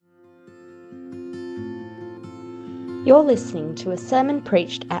You're listening to a sermon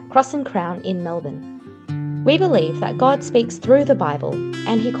preached at Cross and Crown in Melbourne. We believe that God speaks through the Bible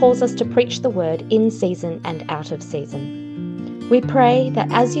and He calls us to preach the word in season and out of season. We pray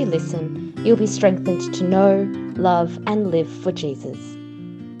that as you listen, you'll be strengthened to know, love, and live for Jesus.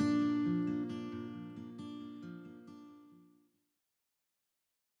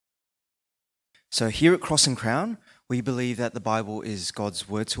 So here at Cross and Crown, we believe that the Bible is God's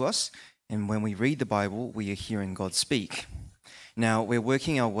word to us, and when we read the Bible, we are hearing God speak. Now, we're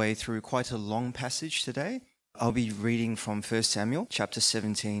working our way through quite a long passage today. I'll be reading from 1 Samuel chapter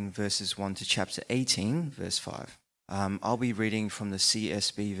 17, verses 1 to chapter 18, verse 5. I'll be reading from the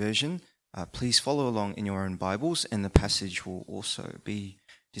CSB version. Please follow along in your own Bibles, and the passage will also be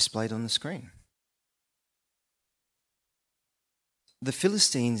displayed on the screen. The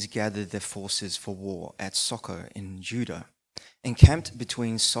Philistines gathered their forces for war at Soko in Judah, encamped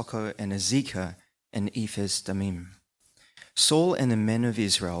between Soko and Azekah and Ephes Damim. Saul and the men of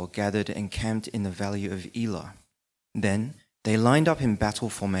Israel gathered and camped in the valley of Elah. Then they lined up in battle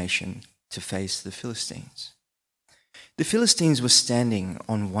formation to face the Philistines. The Philistines were standing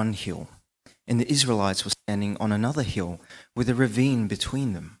on one hill, and the Israelites were standing on another hill with a ravine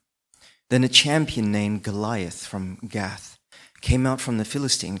between them. Then a champion named Goliath from Gath came out from the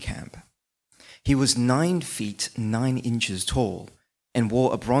Philistine camp. He was 9 feet 9 inches tall and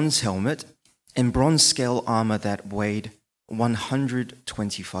wore a bronze helmet and bronze scale armor that weighed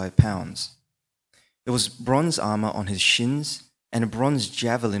 125 pounds. There was bronze armor on his shins, and a bronze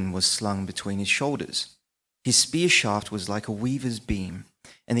javelin was slung between his shoulders. His spear shaft was like a weaver's beam,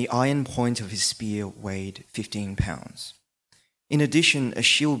 and the iron point of his spear weighed 15 pounds. In addition, a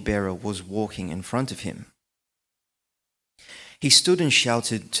shield bearer was walking in front of him. He stood and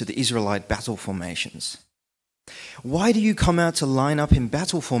shouted to the Israelite battle formations. "Why do you come out to line up in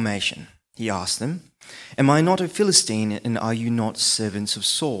battle formation?" he asked them. "Am I not a Philistine, and are you not servants of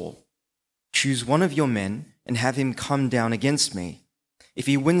Saul? Choose one of your men and have him come down against me. If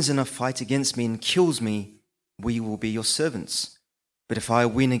he wins in a fight against me and kills me, we will be your servants. But if I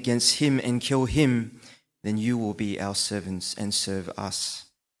win against him and kill him, then you will be our servants and serve us."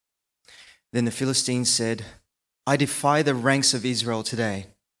 Then the Philistines said, "I defy the ranks of Israel today.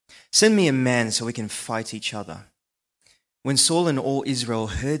 Send me a man so we can fight each other." When Saul and all Israel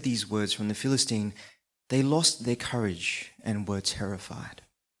heard these words from the Philistine, they lost their courage and were terrified.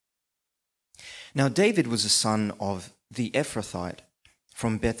 Now David was a son of the Ephrathite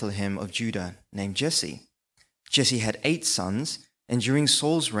from Bethlehem of Judah named Jesse. Jesse had 8 sons, and during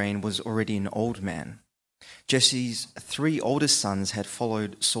Saul's reign was already an old man. Jesse's 3 oldest sons had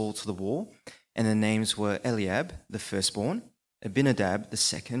followed Saul to the war, and their names were Eliab, the firstborn, Abinadab,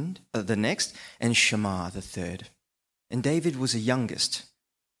 the next, and Shammah, the third. And David was the youngest.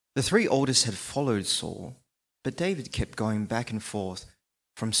 The 3 oldest had followed Saul, but David kept going back and forth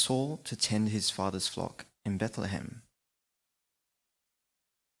from Saul to tend his father's flock in Bethlehem.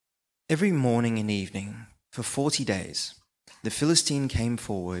 Every morning and evening, for 40 days, the Philistine came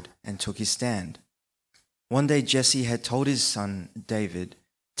forward and took his stand. One day Jesse had told his son David,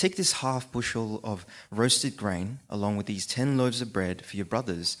 "Take this half bushel of roasted grain along with these 10 loaves of bread for your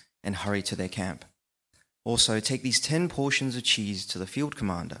brothers and hurry to their camp. Also, take these 10 portions of cheese to the field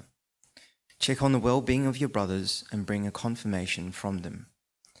commander. Check on the well-being of your brothers and bring a confirmation from them.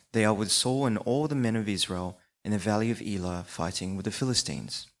 They are with Saul and all the men of Israel in the valley of Elah fighting with the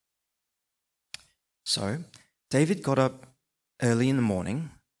Philistines." So David got up early in the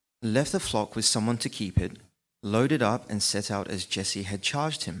morning, left the flock with someone to keep it, loaded up and set out as Jesse had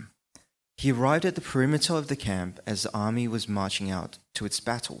charged him. He arrived at the perimeter of the camp as the army was marching out to its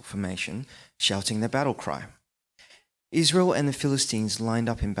battle formation, shouting their battle cry. Israel and the Philistines lined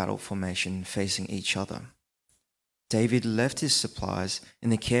up in battle formation facing each other. David left his supplies in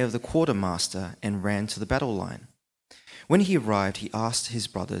the care of the quartermaster and ran to the battle line. When he arrived, he asked his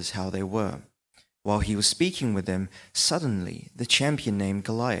brothers how they were. While he was speaking with them, suddenly the champion named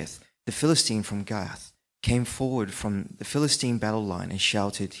Goliath, the Philistine from Gath, came forward from the Philistine battle line and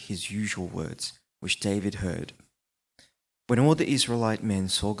shouted his usual words, which David heard. When all the Israelite men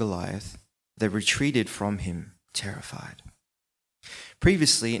saw Goliath, they retreated from him, terrified.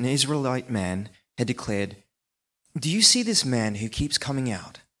 Previously, an Israelite man had declared, "Do you see this man who keeps coming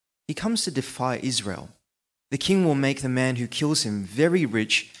out? He comes to defy Israel. The king will make the man who kills him very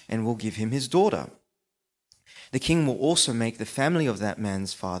rich and will give him his daughter. The king will also make the family of that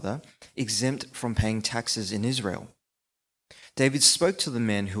man's father exempt from paying taxes in Israel." David spoke to the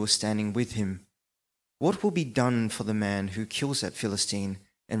men who were standing with him. "What will be done for the man who kills that Philistine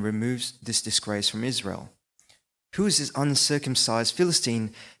and removes this disgrace from Israel? Who is this uncircumcised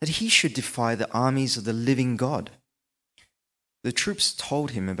Philistine that he should defy the armies of the living God? The troops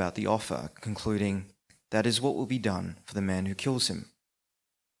told him about the offer, concluding, "That is what will be done for the man who kills him."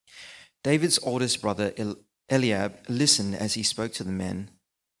 David's oldest brother Eliab listened as he spoke to the men,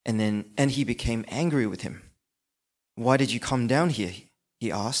 and he became angry with him. "Why did you come down here?"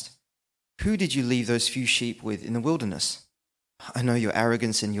 he asked. "Who did you leave those few sheep with in the wilderness? I know your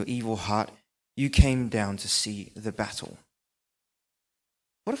arrogance and your evil heart. You came down to see the battle."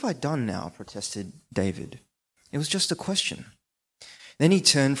 "What have I done now?" protested David. "It was just a question." Then he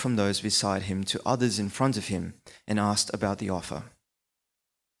turned from those beside him to others in front of him and asked about the offer.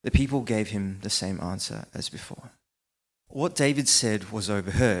 The people gave him the same answer as before. What David said was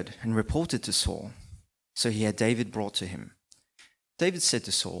overheard and reported to Saul, so he had David brought to him. David said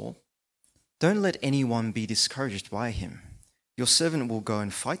to Saul, "Don't let anyone be discouraged by him. Your servant will go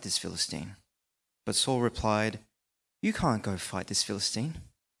and fight this Philistine." But Saul replied, "You can't go fight this Philistine.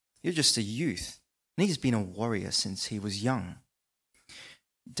 You're just a youth, and he's been a warrior since he was young."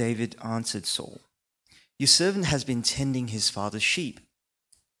 David answered Saul, "Your servant has been tending his father's sheep.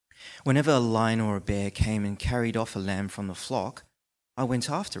 Whenever a lion or a bear came and carried off a lamb from the flock, I went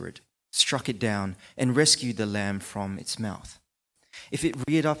after it, struck it down, and rescued the lamb from its mouth. If it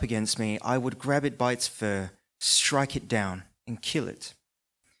reared up against me, I would grab it by its fur, strike it down, and kill it.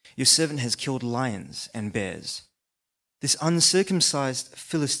 Your servant has killed lions and bears. This uncircumcised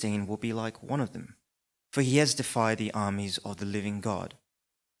Philistine will be like one of them, for he has defied the armies of the living God."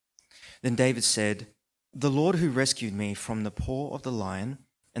 Then David said, "The Lord who rescued me from the paw of the lion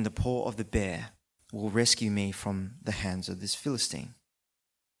and the paw of the bear will rescue me from the hands of this Philistine."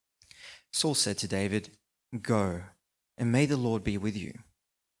 Saul said to David, "Go, and may the Lord be with you."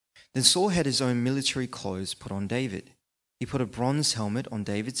 Then Saul had his own military clothes put on David. He put a bronze helmet on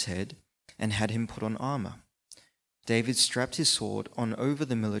David's head and had him put on armor. David strapped his sword on over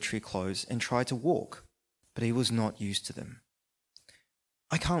the military clothes and tried to walk, but he was not used to them.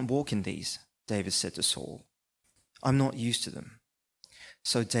 "I can't walk in these," David said to Saul. "I'm not used to them."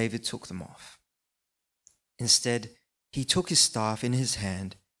 So David took them off. Instead, he took his staff in his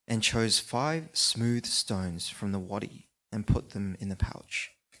hand and chose 5 smooth stones from the wadi and put them in the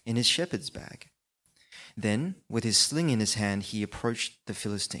pouch, in his shepherd's bag. Then, with his sling in his hand, he approached the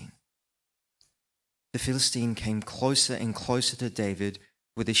Philistine. The Philistine came closer and closer to David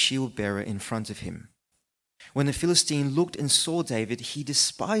with a shield bearer in front of him. When the Philistine looked and saw David, he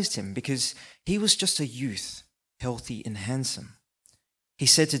despised him because he was just a youth, healthy and handsome. He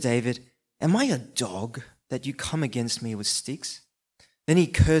said to David, "Am I a dog that you come against me with sticks?" Then he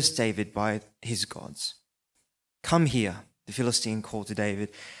cursed David by his gods. "Come here," the Philistine called to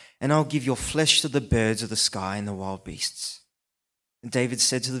David, "and I'll give your flesh to the birds of the sky and the wild beasts." And David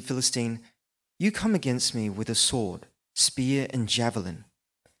said to the Philistine, "You come against me with a sword, spear, and javelin,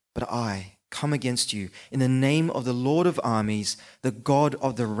 but I come against you in the name of the Lord of armies, the God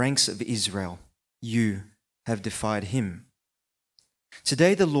of the ranks of Israel. You have defied him.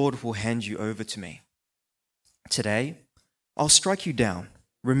 Today the Lord will hand you over to me. Today I'll strike you down,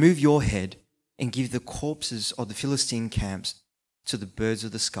 remove your head, and give the corpses of the Philistine camps to the birds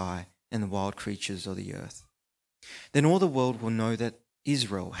of the sky and the wild creatures of the earth. Then all the world will know that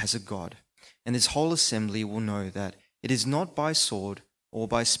Israel has a God, and this whole assembly will know that it is not by sword or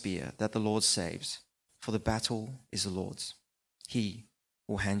by spear that the Lord saves, for the battle is the Lord's. He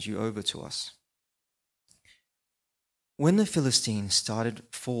will hand you over to us." When the Philistine started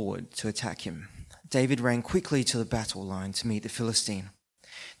forward to attack him, David ran quickly to the battle line to meet the Philistine.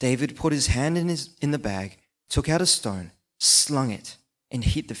 David put his hand in the bag, took out a stone, slung it, and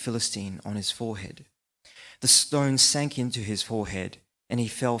hit the Philistine on his forehead. The stone sank into his forehead, and he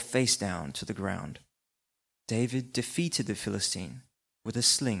fell face down to the ground. David defeated the Philistine with a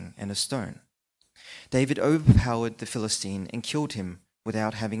sling and a stone. David overpowered the Philistine and killed him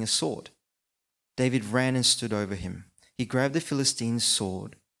without having a sword. David ran and stood over him. He grabbed the Philistine's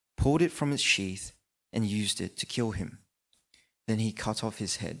sword, pulled it from its sheath, and used it to kill him. Then he cut off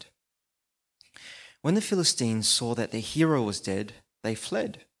his head. When the Philistines saw that their hero was dead, they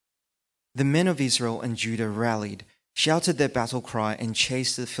fled. The men of Israel and Judah rallied, shouted their battle cry, and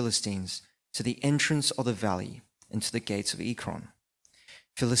chased the Philistines to the entrance of the valley and to the gates of Ekron.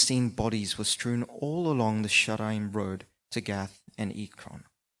 Philistine bodies were strewn all along the Sharaim road to Gath and Ekron.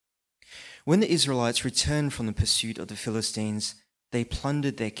 When the Israelites returned from the pursuit of the Philistines, they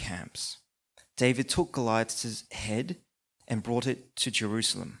plundered their camps. David took Goliath's head and brought it to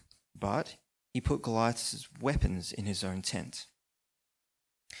Jerusalem, but he put Goliath's weapons in his own tent.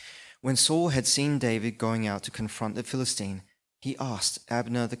 When Saul had seen David going out to confront the Philistine, he asked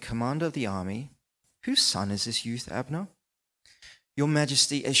Abner, the commander of the army, "Whose son is this youth, Abner?" "Your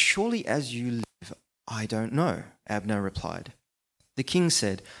Majesty, as surely as you live, I don't know," Abner replied. The king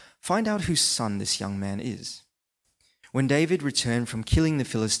said, "Find out whose son this young man is." When David returned from killing the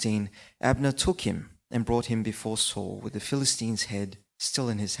Philistine, Abner took him and brought him before Saul with the Philistine's head still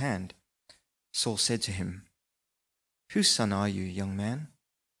in his hand. Saul said to him, "Whose son are you, young man?"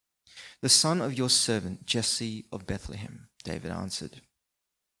 "The son of your servant Jesse of Bethlehem," David answered.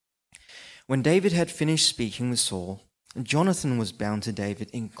 When David had finished speaking with Saul, Jonathan was bound to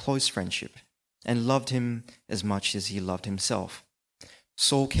David in close friendship and loved him as much as he loved himself.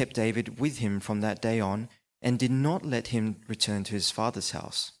 Saul kept David with him from that day on and did not let him return to his father's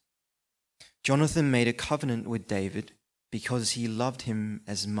house. Jonathan made a covenant with David because he loved him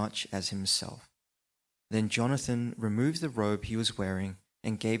as much as himself. Then Jonathan removed the robe he was wearing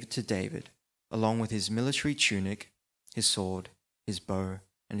and gave it to David, along with his military tunic, his sword, his bow,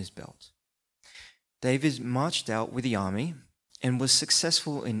 and his belt. David marched out with the army and was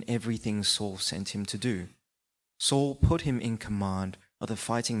successful in everything Saul sent him to do. Saul put him in command of the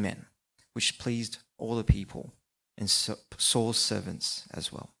fighting men, which pleased all the people and Saul's servants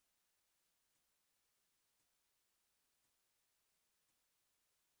as well.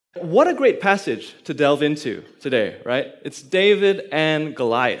 What a great passage to delve into today, right? It's David and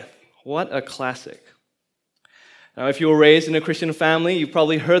Goliath. What a classic. Now, if you were raised in a Christian family, you've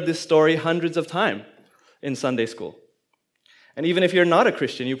probably heard this story hundreds of times in Sunday school. And even if you're not a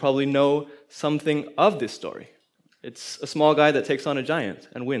Christian, you probably know something of this story. It's a small guy that takes on a giant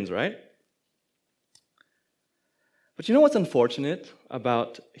and wins, right? But you know what's unfortunate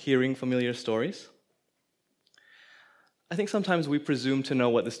about hearing familiar stories? I think sometimes we presume to know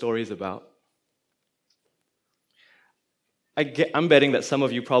what the story is about. I'm betting that some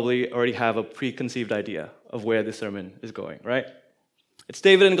of you probably already have a preconceived idea of where this sermon is going, right? It's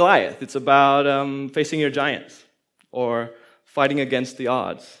David and Goliath. It's about facing your giants or fighting against the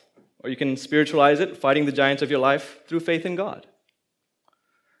odds. Or you can spiritualize it, fighting the giants of your life through faith in God.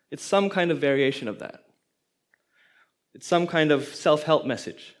 It's some kind of variation of that. It's some kind of self-help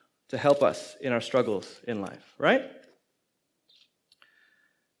message to help us in our struggles in life, right?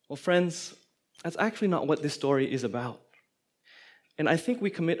 Well, friends, that's actually not what this story is about. And I think we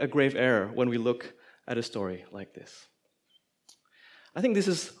commit a grave error when we look at a story like this. I think this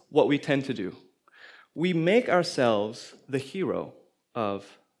is what we tend to do. We make ourselves the hero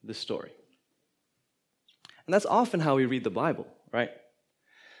of the story. And that's often how we read the Bible, right?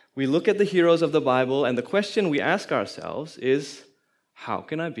 We look at the heroes of the Bible, and the question we ask ourselves is, how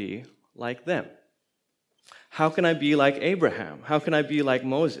can I be like them? How can I be like Abraham? How can I be like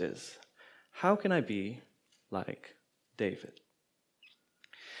Moses? How can I be like David?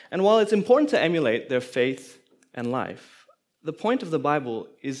 And while it's important to emulate their faith and life, the point of the Bible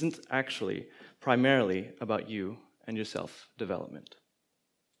isn't actually primarily about you and your self-development.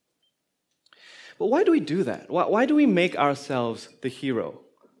 But why do we do that? Why do we make ourselves the hero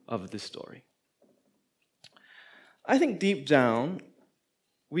of this story? I think deep down,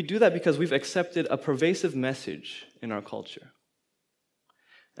 we do that because we've accepted a pervasive message in our culture.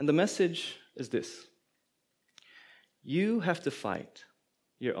 And the message is this: you have to fight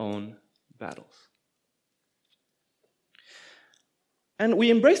your own battles. And we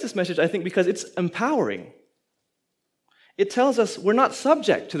embrace this message, I think, because it's empowering. It tells us we're not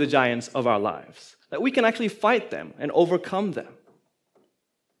subject to the giants of our lives, that we can actually fight them and overcome them.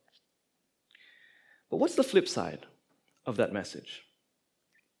 But what's the flip side of that message?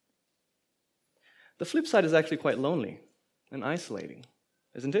 The flip side is actually quite lonely and isolating,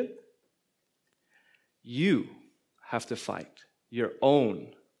 isn't it? You have to fight your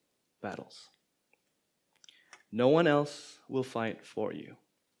own battles. No one else will fight for you.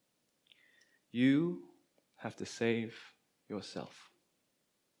 You have to save yourself.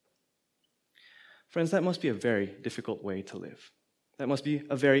 Friends, that must be a very difficult way to live. That must be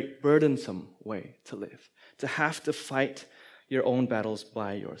a very burdensome way to live, to have to fight your own battles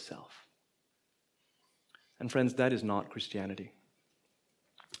by yourself. And friends, that is not Christianity.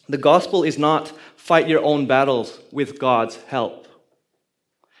 The gospel is not fight your own battles with God's help.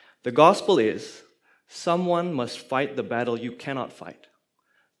 The gospel is someone must fight the battle you cannot fight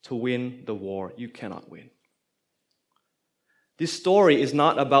to win the war you cannot win. This story is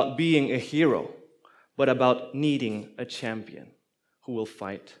not about being a hero, but about needing a champion who will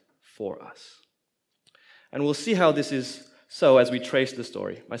fight for us. And we'll see how this is so as we trace the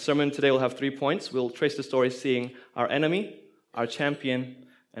story. My sermon today will have 3 points. We'll trace the story seeing our enemy, our champion,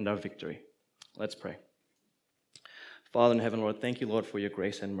 and our victory. Let's pray. Father in heaven, Lord, thank you, Lord, for your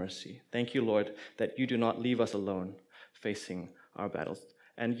grace and mercy. Thank you, Lord, that you do not leave us alone facing our battles.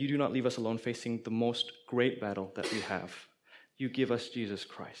 And you do not leave us alone facing the most great battle that we have. You give us Jesus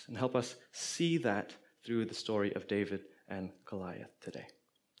Christ and help us see that through the story of David and Goliath today.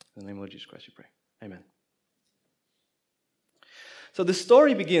 In the name of Jesus Christ we pray. Amen. So the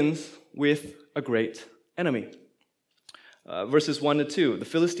story begins with a great enemy. Verses 1 to 2, the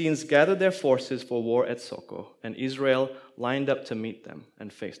Philistines gathered their forces for war at Soko, and Israel lined up to meet them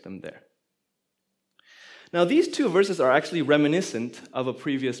and faced them there. Now, these two verses are actually reminiscent of a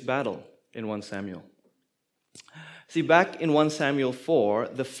previous battle in 1 Samuel. See, back in 1 Samuel 4,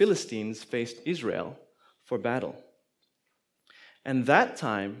 the Philistines faced Israel for battle. And that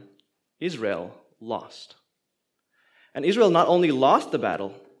time, Israel lost. And Israel not only lost the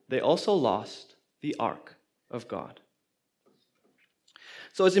battle, they also lost the ark of God.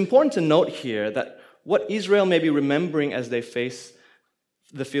 So it's important to note here that what Israel may be remembering as they face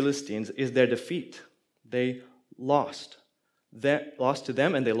the Philistines is their defeat. They lost to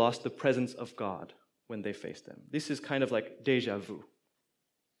them, and they lost the presence of God when they faced them. This is kind of like deja vu.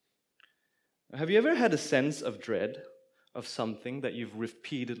 Have you ever had a sense of dread of something that you've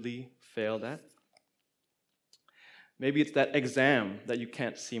repeatedly failed at? Maybe it's that exam that you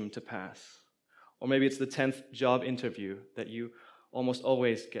can't seem to pass. Or maybe it's the 10th job interview that you almost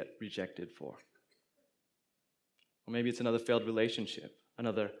always get rejected for. Or maybe it's another failed relationship,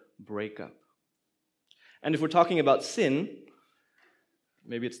 another breakup. And if we're talking about sin,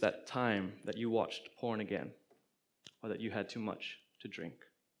 maybe it's that time that you watched porn again, or that you had too much to drink.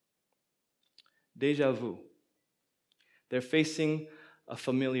 Deja vu. They're facing a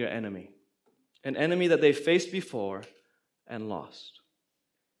familiar enemy, an enemy that they faced before and lost.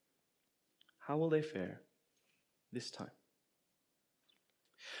 How will they fare this time?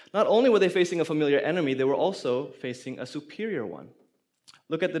 Not only were they facing a familiar enemy, they were also facing a superior one.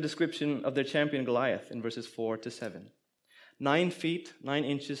 Look at the description of their champion Goliath in verses 4 to 7. 9 feet, 9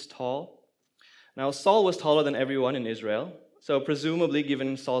 inches tall. Now, Saul was taller than everyone in Israel, so presumably,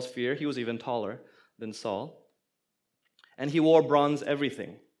 given Saul's fear, he was even taller than Saul. And he wore bronze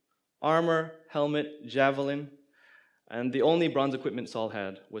everything: armor, helmet, javelin, and the only bronze equipment Saul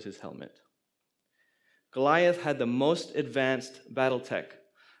had was his helmet. Goliath had the most advanced battle tech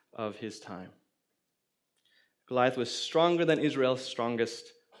of his time. Goliath was stronger than Israel's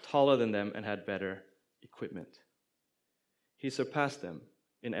strongest, taller than them, and had better equipment. He surpassed them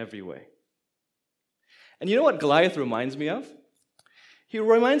in every way. And you know what Goliath reminds me of? He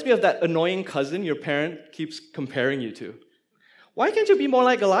reminds me of that annoying cousin your parent keeps comparing you to. Why can't you be more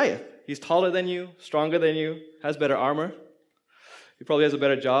like Goliath? He's taller than you, stronger than you, has better armor. He probably has a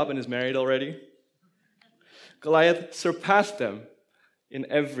better job and is married already. Goliath surpassed them in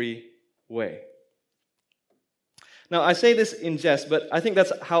every way. Now, I say this in jest, but I think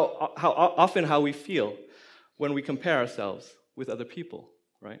that's how often how we feel when we compare ourselves with other people,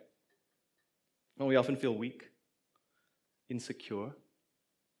 right? Don't we often feel weak, insecure,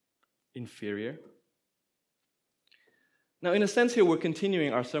 inferior? Now, in a sense here, we're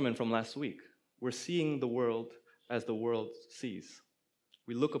continuing our sermon from last week. We're seeing the world as the world sees.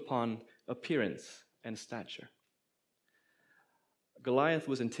 We look upon appearance and stature. Goliath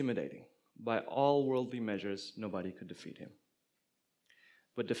was intimidating. By all worldly measures, nobody could defeat him.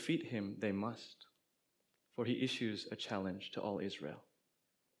 But defeat him they must, for he issues a challenge to all Israel.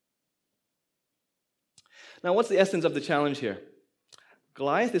 Now, what's the essence of the challenge here?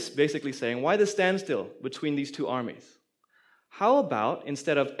 Goliath is basically saying, why the standstill between these two armies? How about,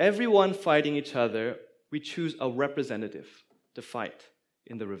 instead of everyone fighting each other, we choose a representative to fight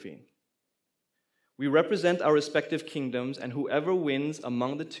in the ravine? We represent our respective kingdoms, and whoever wins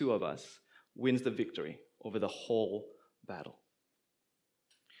among the two of us wins the victory over the whole battle.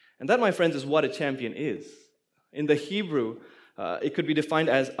 And that, my friends, is what a champion is. In the Hebrew, it could be defined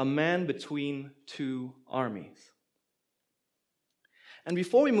as a man between two armies. And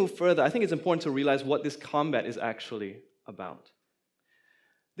before we move further, I think it's important to realize what this combat is actually about.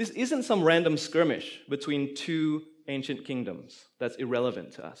 This isn't some random skirmish between two ancient kingdoms that's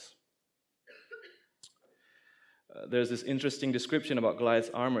irrelevant to us. There's this interesting description about Goliath's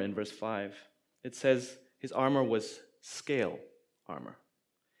armor in verse 5. It says his armor was scale armor.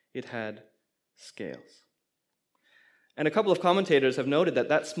 It had scales. And a couple of commentators have noted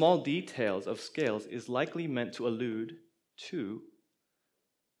that small details of scales is likely meant to allude to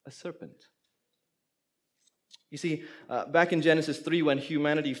a serpent. You see, back in Genesis 3, when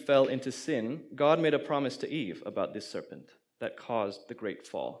humanity fell into sin, God made a promise to Eve about this serpent that caused the great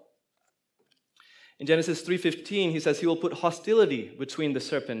fall. In Genesis 3:15, he says he will put hostility between the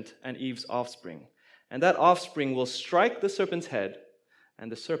serpent and Eve's offspring. And that offspring will strike the serpent's head,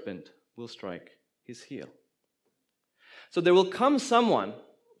 and the serpent will strike his heel. So there will come someone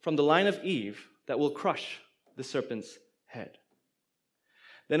from the line of Eve that will crush the serpent's head.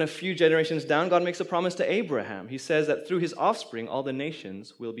 Then a few generations down, God makes a promise to Abraham. He says that through his offspring, all the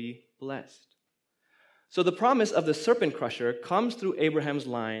nations will be blessed. So the promise of the serpent crusher comes through Abraham's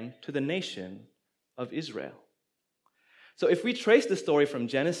line to the nation of Israel. So if we trace the story from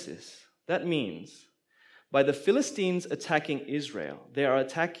Genesis, that means by the Philistines attacking Israel, they are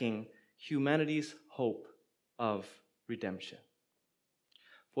attacking humanity's hope of redemption.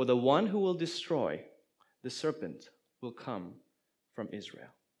 For the one who will destroy the serpent will come from Israel.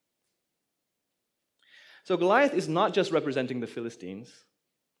 So Goliath is not just representing the Philistines,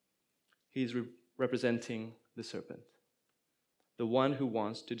 he's representing the serpent, the one who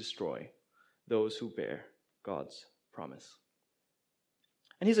wants to destroy those who bear God's promise.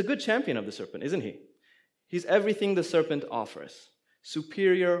 And he's a good champion of the serpent, isn't he? He's everything the serpent offers: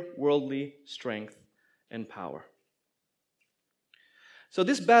 superior worldly strength and power. So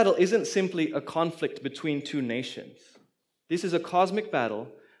this battle isn't simply a conflict between two nations. This is a cosmic battle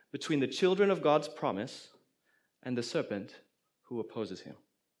between the children of God's promise and the serpent who opposes him.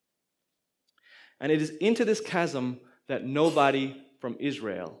 And it is into this chasm that nobody from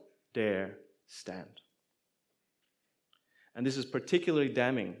Israel dare stand. And this is particularly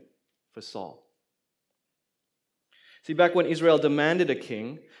damning for Saul. See, back when Israel demanded a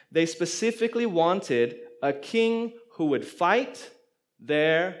king, they specifically wanted a king who would fight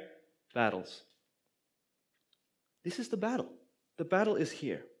their battles. This is the battle. The battle is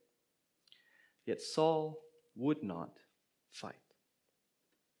here. Yet Saul would not fight.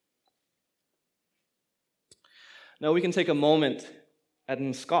 Now we can take a moment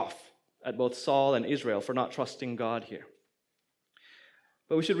and scoff at both Saul and Israel for not trusting God here.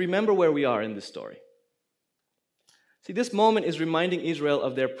 But we should remember where we are in this story. See, this moment is reminding Israel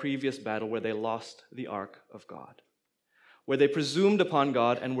of their previous battle where they lost the ark of God, where they presumed upon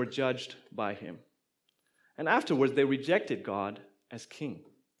God and were judged by him. And afterwards, they rejected God as king.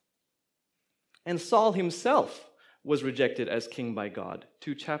 And Saul himself was rejected as king by God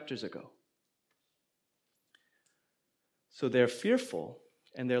 2 chapters ago. So they're fearful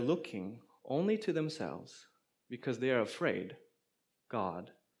and they're looking only to themselves because they are afraid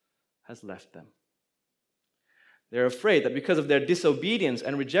God has left them. They're afraid that because of their disobedience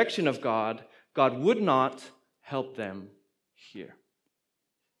and rejection of God, God would not help them here.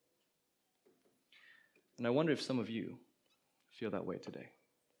 And I wonder if some of you feel that way today.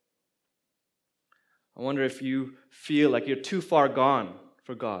 I wonder if you feel like you're too far gone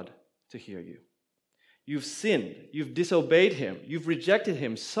for God to hear you. You've sinned, you've disobeyed him, you've rejected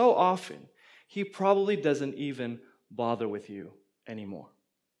him so often, he probably doesn't even bother with you anymore.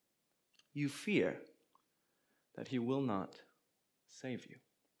 You fear that he will not save you.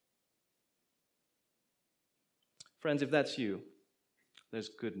 Friends, if that's you, there's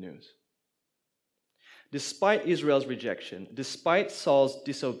good news. Despite Israel's rejection, despite Saul's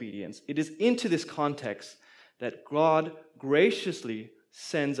disobedience, it is into this context that God graciously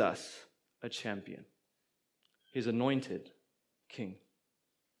sends us a champion, his anointed king.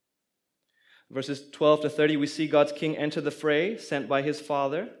 Verses 12 to 30, we see God's king enter the fray, sent by his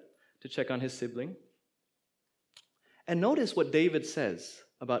father to check on his sibling. And notice what David says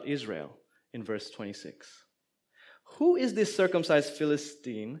about Israel in verse 26. Who is this circumcised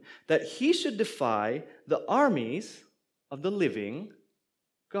Philistine that he should defy the armies of the living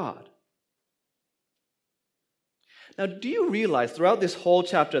God? Now, do you realize throughout this whole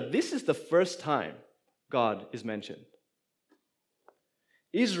chapter, this is the first time God is mentioned?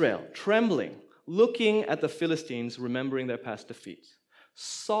 Israel, trembling, looking at the Philistines, remembering their past defeats.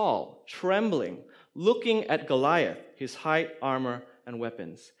 Saul, trembling, looking at Goliath, his height, armor, and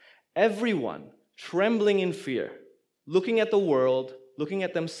weapons. Everyone trembling in fear, looking at the world, looking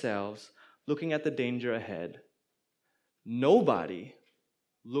at themselves, looking at the danger ahead. Nobody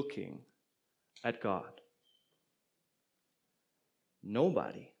looking at God.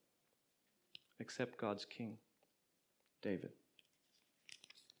 Nobody except God's king, David.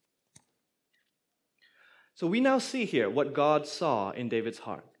 So we now see here what God saw in David's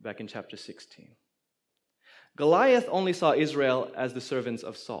heart back in chapter 16. Goliath only saw Israel as the servants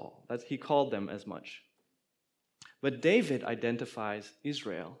of Saul. He called them as much. But David identifies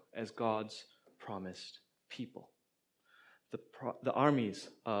Israel as God's promised people, the armies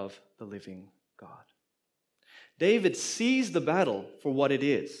of the living God. David sees the battle for what it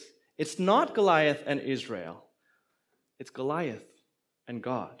is. It's not Goliath and Israel. It's Goliath and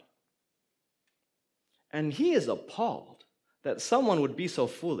God. And he is appalled that someone would be so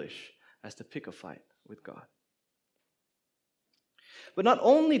foolish as to pick a fight with God. But not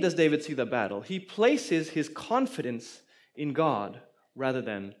only does David see the battle, he places his confidence in God rather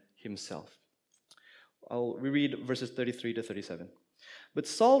than himself. We read verses 33 to 37. But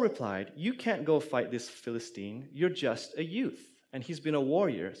Saul replied, "You can't go fight this Philistine. You're just a youth, and he's been a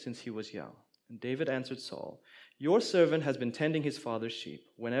warrior since he was young." And David answered Saul, "Your servant has been tending his father's sheep.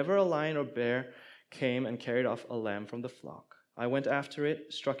 Whenever a lion or bear came and carried off a lamb from the flock, I went after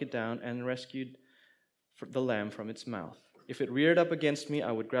it, struck it down, and rescued the lamb from its mouth. If it reared up against me,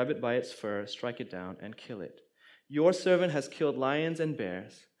 I would grab it by its fur, strike it down, and kill it. Your servant has killed lions and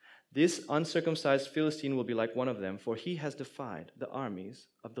bears. This uncircumcised Philistine will be like one of them, for he has defied the armies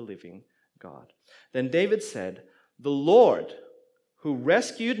of the living God." Then David said, "The Lord, who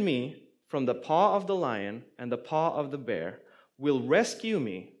rescued me from the paw of the lion and the paw of the bear, will rescue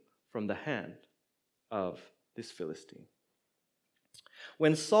me from the hand of this Philistine."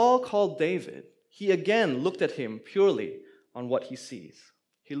 When Saul called David, he again looked at him purely on what he sees.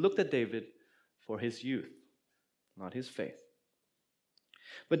 He looked at David for his youth, not his faith.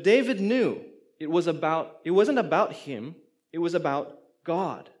 But David knew it wasn't about him, it was about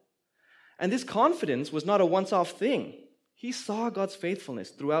God. And this confidence was not a once-off thing. He saw God's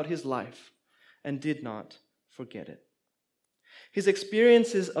faithfulness throughout his life and did not forget it. His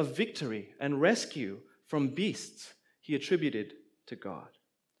experiences of victory and rescue from beasts he attributed to God.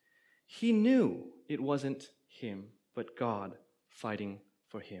 He knew it wasn't him, but God fighting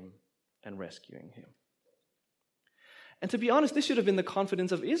for him and rescuing him. And to be honest, this should have been the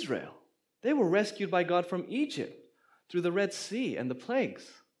confidence of Israel. They were rescued by God from Egypt through the Red Sea and the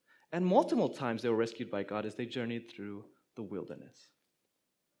plagues. And multiple times they were rescued by God as they journeyed through the wilderness.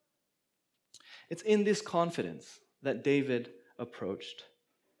 It's in this confidence that David approached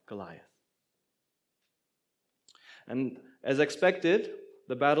Goliath. And as expected,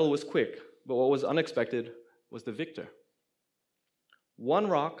 the battle was quick, but what was unexpected was the victor. One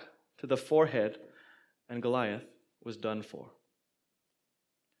rock to the forehead, and Goliath was done for.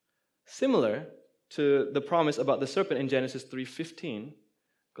 Similar to the promise about the serpent in Genesis 3:15,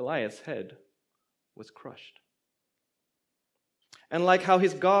 Goliath's head was crushed. And like how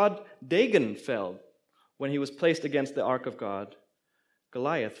his god Dagon fell when he was placed against the ark of God,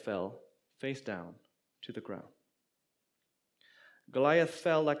 Goliath fell face down to the ground. Goliath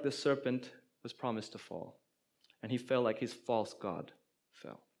fell like the serpent was promised to fall, and he fell like his false god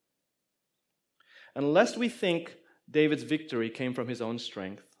fell. And lest we think David's victory came from his own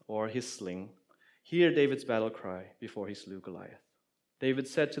strength or his sling, hear David's battle cry before he slew Goliath. David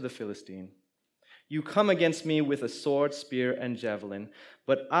said to the Philistine, "You come against me with a sword, spear, and javelin,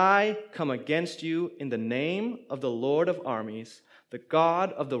 but I come against you in the name of the Lord of armies, the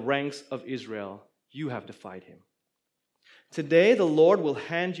God of the ranks of Israel. You have defied him. Today the Lord will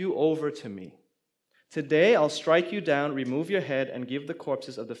hand you over to me. Today I'll strike you down, remove your head, and give the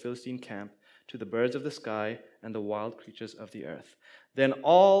corpses of the Philistine camp to the birds of the sky and the wild creatures of the earth. Then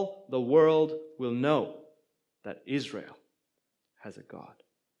all the world will know that Israel has a God.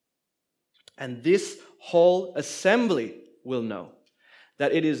 And this whole assembly will know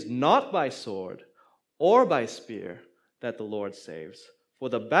that it is not by sword or by spear that the Lord saves, for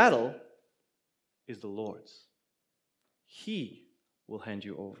the battle is the Lord's. He will hand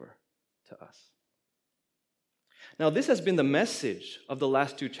you over to us." Now, this has been the message of the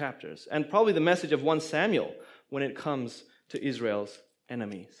last two chapters, and probably the message of 1 Samuel when it comes to Israel's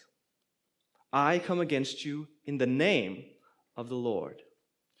enemies. I come against you in the name of the Lord.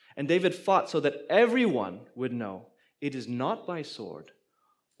 And David fought so that everyone would know it is not by sword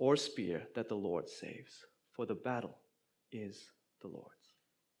or spear that the Lord saves, for the battle is the Lord's.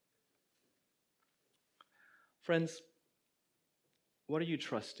 Friends, what are you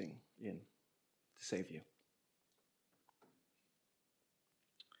trusting in to save you?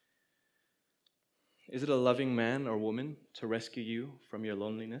 Is it a loving man or woman to rescue you from your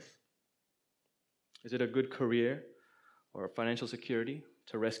loneliness? Is it a good career or financial security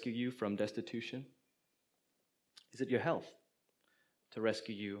to rescue you from destitution? Is it your health to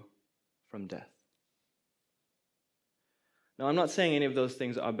rescue you from death? Now, I'm not saying any of those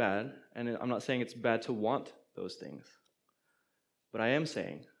things are bad, and I'm not saying it's bad to want those things. But I am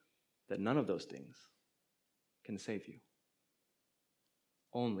saying that none of those things can save you.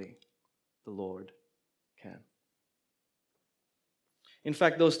 Only the Lord can. In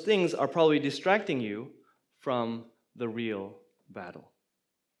fact, those things are probably distracting you from the real battle.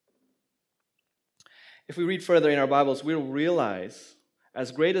 If we read further in our Bibles, we'll realize,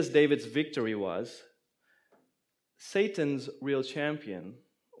 as great as David's victory was, Satan's real champion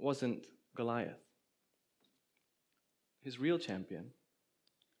wasn't Goliath. His real champion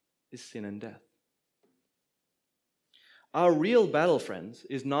is sin and death. Our real battle, friends,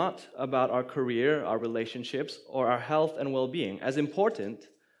 is not about our career, our relationships, or our health and well-being, as important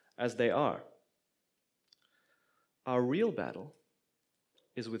as they are. Our real battle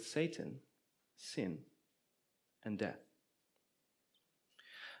is with Satan, sin, and death.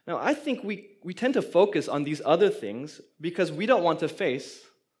 Now, I think we tend to focus on these other things because we don't want to face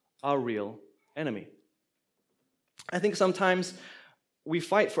our real enemy. I think sometimes we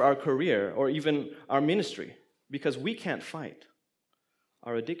fight for our career or even our ministry because we can't fight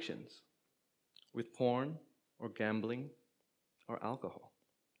our addictions with porn or gambling or alcohol.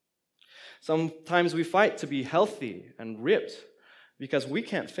 Sometimes we fight to be healthy and ripped because we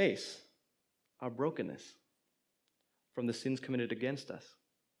can't face our brokenness from the sins committed against us,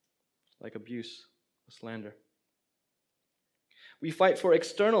 like abuse or slander. We fight for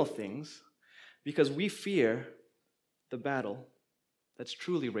external things because we fear the battle that's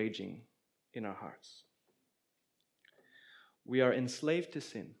truly raging in our hearts. We are enslaved to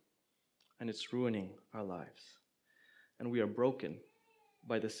sin, and it's ruining our lives. And we are broken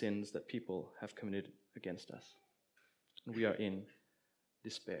by the sins that people have committed against us. And we are in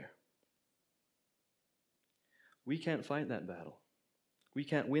despair. We can't fight that battle. We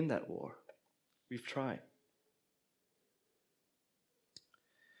can't win that war. We've tried.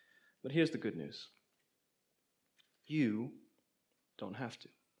 But here's the good news. You don't have to.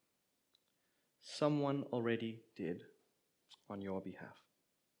 Someone already did on your behalf.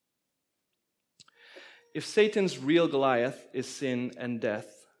 If Satan's real Goliath is sin and death,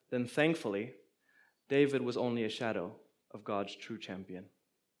 then thankfully, David was only a shadow of God's true champion,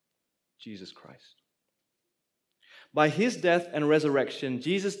 Jesus Christ. By his death and resurrection,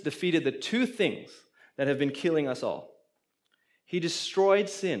 Jesus defeated the two things that have been killing us all. He destroyed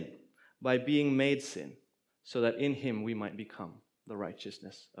sin by being made sin, so that in him we might become the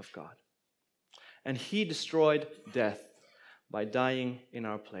righteousness of God. And he destroyed death by dying in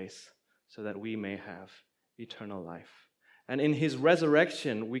our place, so that we may have eternal life. And in his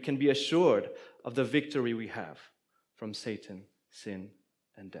resurrection, we can be assured of the victory we have from Satan, sin,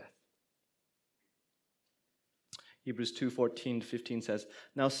 and death. Hebrews 2:14-15 says,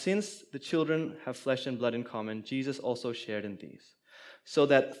 "Now since the children have flesh and blood in common, Jesus also shared in these, so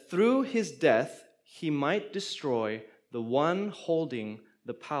that through his death he might destroy the one holding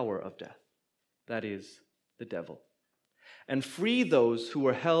the power of death, that is, the devil, and free those who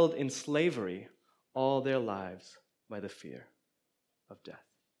were held in slavery all their lives by the fear of death."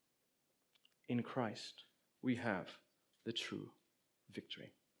 In Christ, we have the true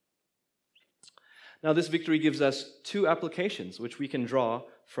victory. Now, this victory gives us two applications which we can draw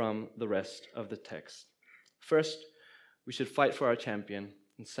from the rest of the text. First, we should fight for our champion,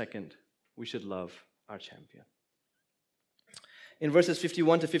 and second, we should love our champion. In verses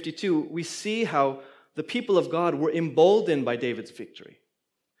 51-52, we see how the people of God were emboldened by David's victory.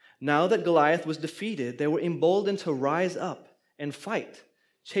 Now that Goliath was defeated, they were emboldened to rise up and fight,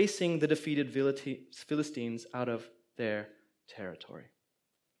 chasing the defeated Philistines out of their territory.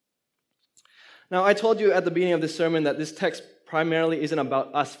 Now, I told you at the beginning of this sermon that this text primarily isn't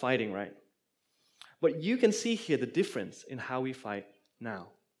about us fighting, right? But you can see here the difference in how we fight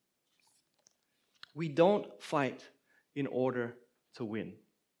now. We don't fight in order to win.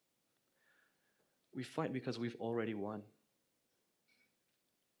 We fight because we've already won.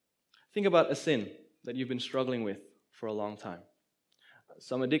 Think about a sin that you've been struggling with for a long time.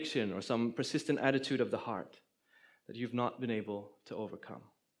 Some addiction or some persistent attitude of the heart that you've not been able to overcome.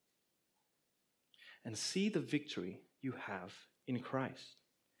 And see the victory you have in Christ.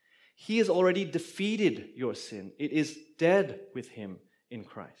 He has already defeated your sin. It is dead with him in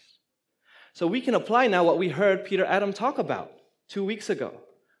Christ. So we can apply now what we heard Peter Adam talk about 2 weeks ago.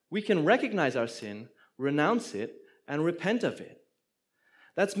 We can recognize our sin, renounce it, and repent of it.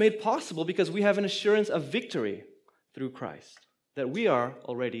 That's made possible because we have an assurance of victory through Christ, that we are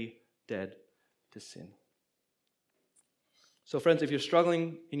already dead to sin. So friends, if you're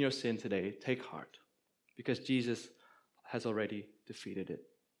struggling in your sin today, take heart, because Jesus has already defeated it.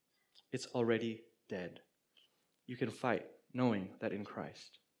 It's already dead. You can fight knowing that in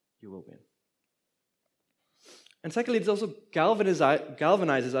Christ you will win. And secondly, it also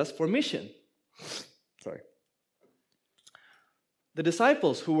galvanizes us for mission. The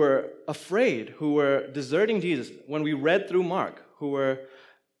disciples who were afraid, who were deserting Jesus, when we read through Mark, who were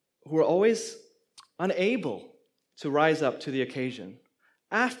always unable to rise up to the occasion.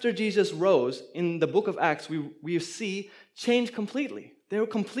 After Jesus rose, in the book of Acts, we see change completely. They were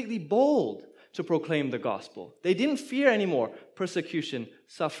completely bold to proclaim the gospel. They didn't fear anymore persecution,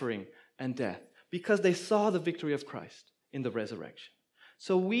 suffering, and death because they saw the victory of Christ in the resurrection.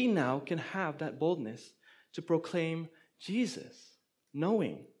 So we now can have that boldness to proclaim Jesus,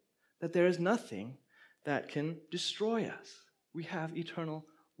 knowing that there is nothing that can destroy us. We have eternal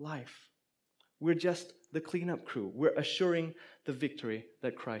life. We're just the cleanup crew. We're assuring the victory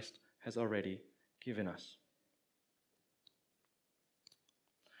that Christ has already given us.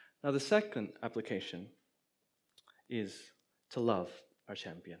 Now, the second application is to love our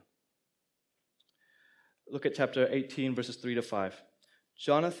champion. Look at chapter 18, verses 3 to 5.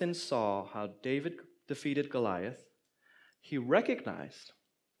 Jonathan saw how David defeated Goliath. He recognized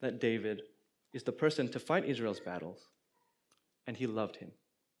that David is the person to fight Israel's battles, and he loved him.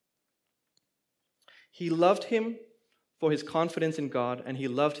 He loved him for his confidence in God, and he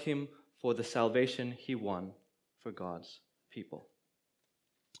loved him for the salvation he won for God's people.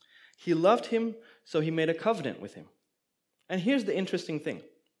 He loved him, so he made a covenant with him. And here's the interesting thing.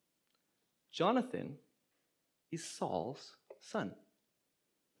 Jonathan is Saul's son.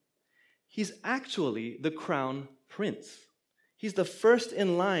 He's actually the crown prince. He's the first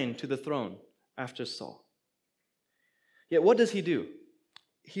in line to the throne after Saul. Yet what does he do?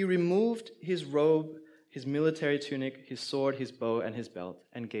 He removed his robe, his military tunic, his sword, his bow, and his belt,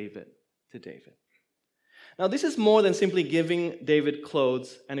 and gave it to David. Now, this is more than simply giving David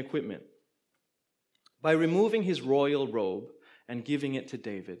clothes and equipment. By removing his royal robe and giving it to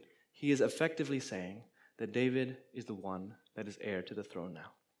David, he is effectively saying that David is the one that is heir to the throne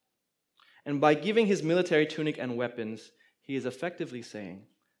now. And by giving his military tunic and weapons, he is effectively saying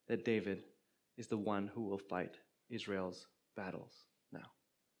that David is the one who will fight Israel's battles now.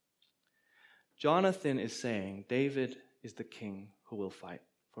 Jonathan is saying David is the king who will fight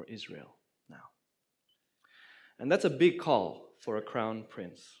for Israel now. And that's a big call for a crown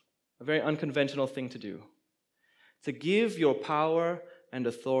prince, a very unconventional thing to do, to give your power and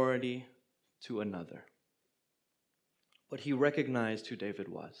authority to another. But he recognized who David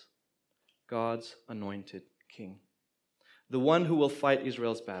was, God's anointed king, the one who will fight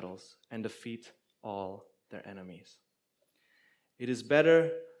Israel's battles and defeat all their enemies. It is better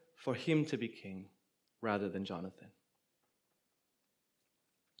for him to be king rather than Jonathan.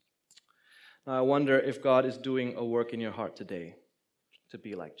 Now, I wonder if God is doing a work in your heart today to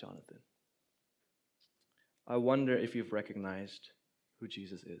be like Jonathan. I wonder if you've recognized who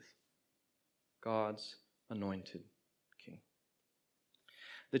Jesus is, God's anointed king.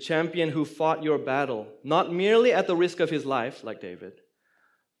 The champion who fought your battle, not merely at the risk of his life, like David,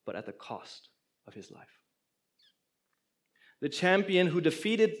 but at the cost of his life. The champion who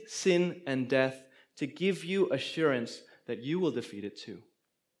defeated sin and death to give you assurance that you will defeat it too.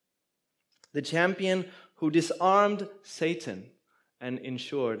 The champion who disarmed Satan and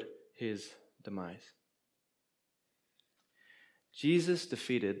ensured his demise. Jesus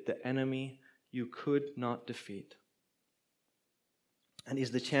defeated the enemy you could not defeat and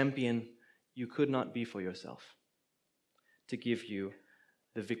is the champion you could not be for yourself to give you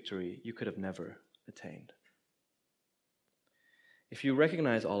the victory you could have never attained. If you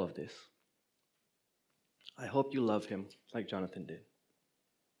recognize all of this, I hope you love him like Jonathan did,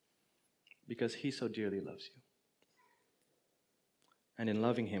 because he so dearly loves you. And in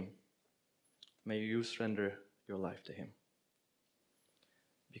loving him, may you surrender your life to him,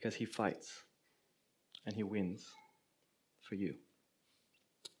 because he fights and he wins for you.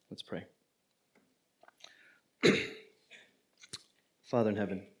 Let's pray. Father in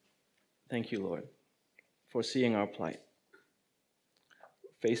heaven, thank you, Lord, for seeing our plight,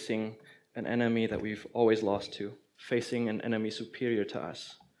 facing an enemy that we've always lost to, facing an enemy superior to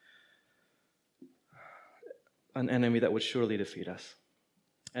us, an enemy that would surely defeat us,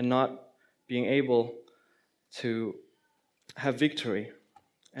 and not being able to have victory,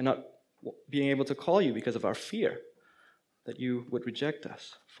 and not being able to call you because of our fear that you would reject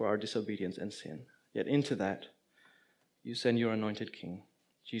us for our disobedience and sin. Yet into that, you send your anointed King,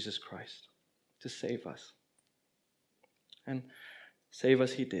 Jesus Christ, to save us. And save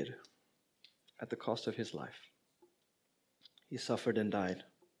us he did at the cost of his life. He suffered and died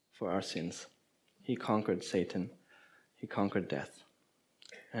for our sins. He conquered Satan. He conquered death.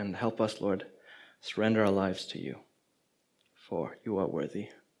 And help us, Lord, surrender our lives to you, for you are worthy,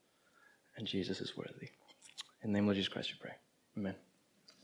 and Jesus is worthy. In the name of Jesus Christ we pray. Amen.